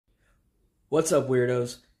What's up,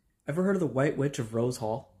 weirdos? Ever heard of the White Witch of Rose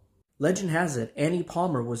Hall? Legend has it Annie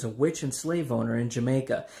Palmer was a witch and slave owner in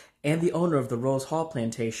Jamaica and the owner of the Rose Hall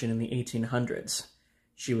plantation in the 1800s.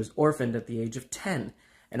 She was orphaned at the age of 10,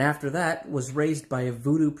 and after that was raised by a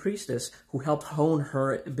voodoo priestess who helped hone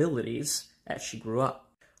her abilities as she grew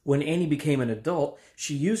up. When Annie became an adult,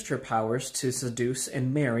 she used her powers to seduce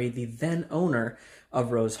and marry the then owner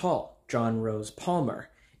of Rose Hall, John Rose Palmer,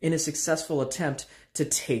 in a successful attempt to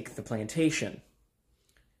take the plantation.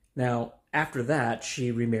 Now, after that, she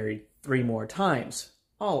remarried 3 more times,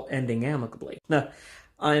 all ending amicably. Nah,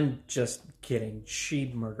 I'm just kidding.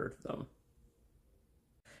 She murdered them.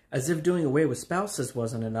 As if doing away with spouses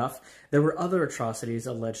wasn't enough, there were other atrocities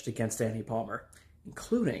alleged against Annie Palmer,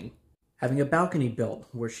 including having a balcony built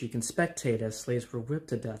where she can spectate as slaves were whipped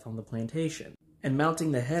to death on the plantation, and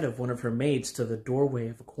mounting the head of one of her maids to the doorway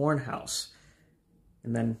of a corn house,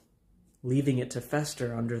 and then leaving it to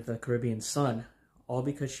fester under the Caribbean sun, all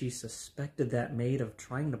because she suspected that maid of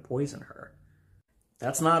trying to poison her.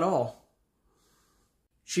 That's not all.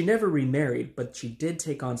 She never remarried, but she did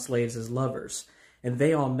take on slaves as lovers, and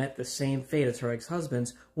they all met the same fate as her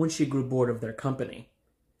ex-husbands when she grew bored of their company.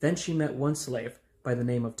 Then she met one slave by the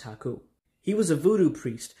name of Taku. He was a voodoo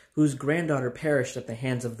priest whose granddaughter perished at the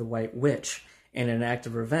hands of the White Witch, and in an act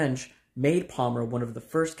of revenge, made Palmer one of the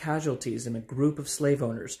first casualties in a group of slave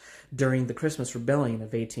owners during the Christmas Rebellion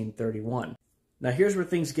of 1831. Now here's where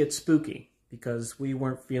things get spooky, because we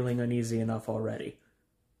weren't feeling uneasy enough already.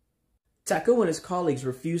 Taku and his colleagues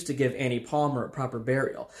refused to give Annie Palmer a proper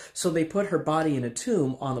burial, so they put her body in a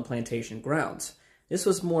tomb on the plantation grounds. This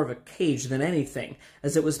was more of a cage than anything,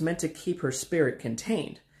 as it was meant to keep her spirit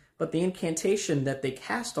contained. But the incantation that they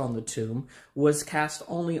cast on the tomb was cast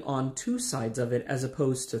only on 2 sides of it as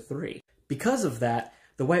opposed to 3. Because of that,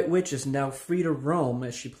 the White Witch is now free to roam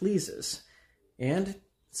as she pleases. And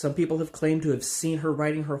some people have claimed to have seen her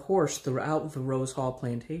riding her horse throughout the Rose Hall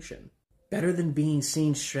plantation. Better than being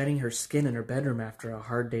seen shredding her skin in her bedroom after a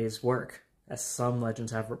hard day's work, as some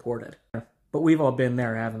legends have reported. But we've all been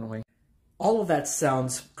there, haven't we? All of that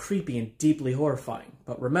sounds creepy and deeply horrifying,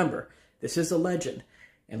 but remember, this is a legend,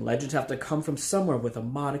 and legends have to come from somewhere with a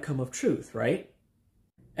modicum of truth, right?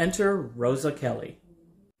 Enter Rosa Kelly.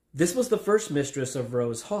 This was the first mistress of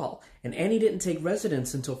Rose Hall, and Annie didn't take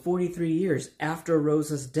residence until 43 years after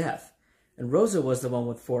Rosa's death. And Rosa was the one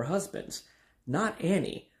with 4 husbands, not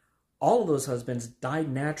Annie. All of those husbands died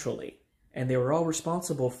naturally, and they were all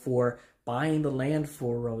responsible for buying the land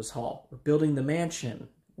for Rose Hall, or building the mansion,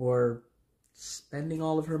 or spending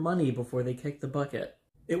all of her money before they kicked the bucket.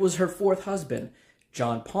 It was her 4th husband,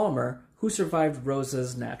 John Palmer, who survived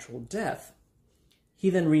Rosa's natural death. He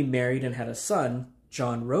then remarried and had a son,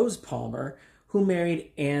 John Rose Palmer, who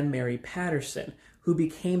married Anne Mary Patterson, who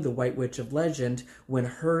became the White Witch of legend when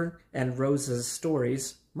her and Rosa's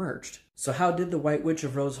stories merged. So how did the White Witch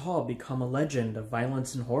of Rose Hall become a legend of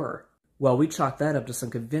violence and horror? Well, we chalk that up to some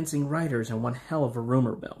convincing writers and one hell of a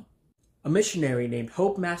rumor mill. A missionary named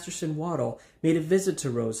Hope Masterson Waddell made a visit to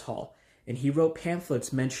Rose Hall, and he wrote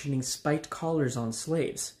pamphlets mentioning spiked collars on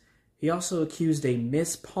slaves. He also accused a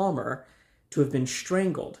Miss Palmer to have been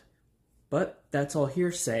strangled, but that's all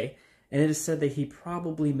hearsay, and it is said that he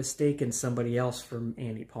probably mistaken somebody else for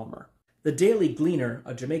Annie Palmer. The Daily Gleaner,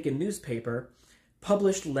 a Jamaican newspaper,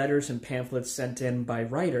 published letters and pamphlets sent in by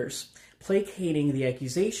writers placating the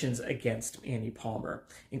accusations against Annie Palmer,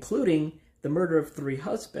 including the murder of 3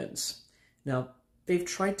 husbands. Now, they've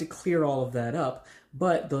tried to clear all of that up,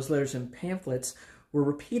 but those letters and pamphlets were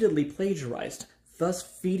repeatedly plagiarized, thus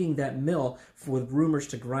feeding that mill with rumors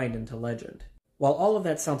to grind into legend. While all of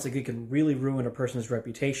that sounds like it can really ruin a person's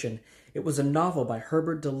reputation, it was a novel by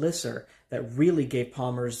Herbert de Lisser that really gave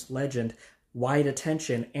Palmer's legend wide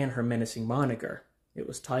attention and her menacing moniker. It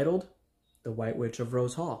was titled The White Witch of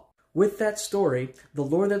Rose Hall. With that story, the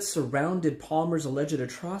lore that surrounded Palmer's alleged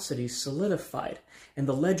atrocities solidified, and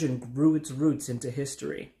the legend grew its roots into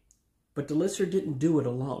history. But de Lisser didn't do it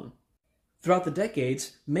alone. Throughout the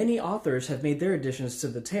decades, many authors have made their additions to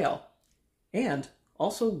the tale, and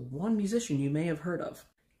also one musician you may have heard of,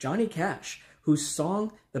 Johnny Cash, whose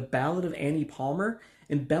song The Ballad of Annie Palmer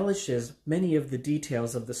embellishes many of the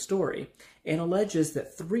details of the story, and alleges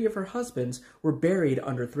that 3 of her husbands were buried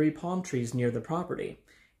under 3 palm trees near the property.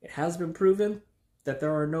 It has been proven that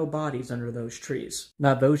there are no bodies under those trees.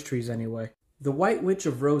 Not those trees, anyway. The White Witch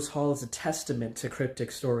of Rose Hall is a testament to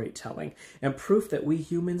cryptic storytelling, and proof that we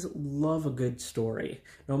humans love a good story,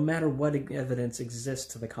 no matter what evidence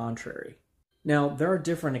exists to the contrary. Now, there are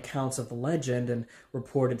different accounts of the legend and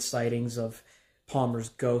reported sightings of Palmer's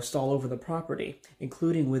ghost all over the property,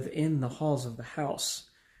 including within the halls of the house.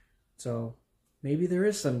 So, maybe there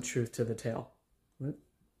is some truth to the tale.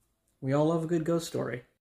 We all love a good ghost story.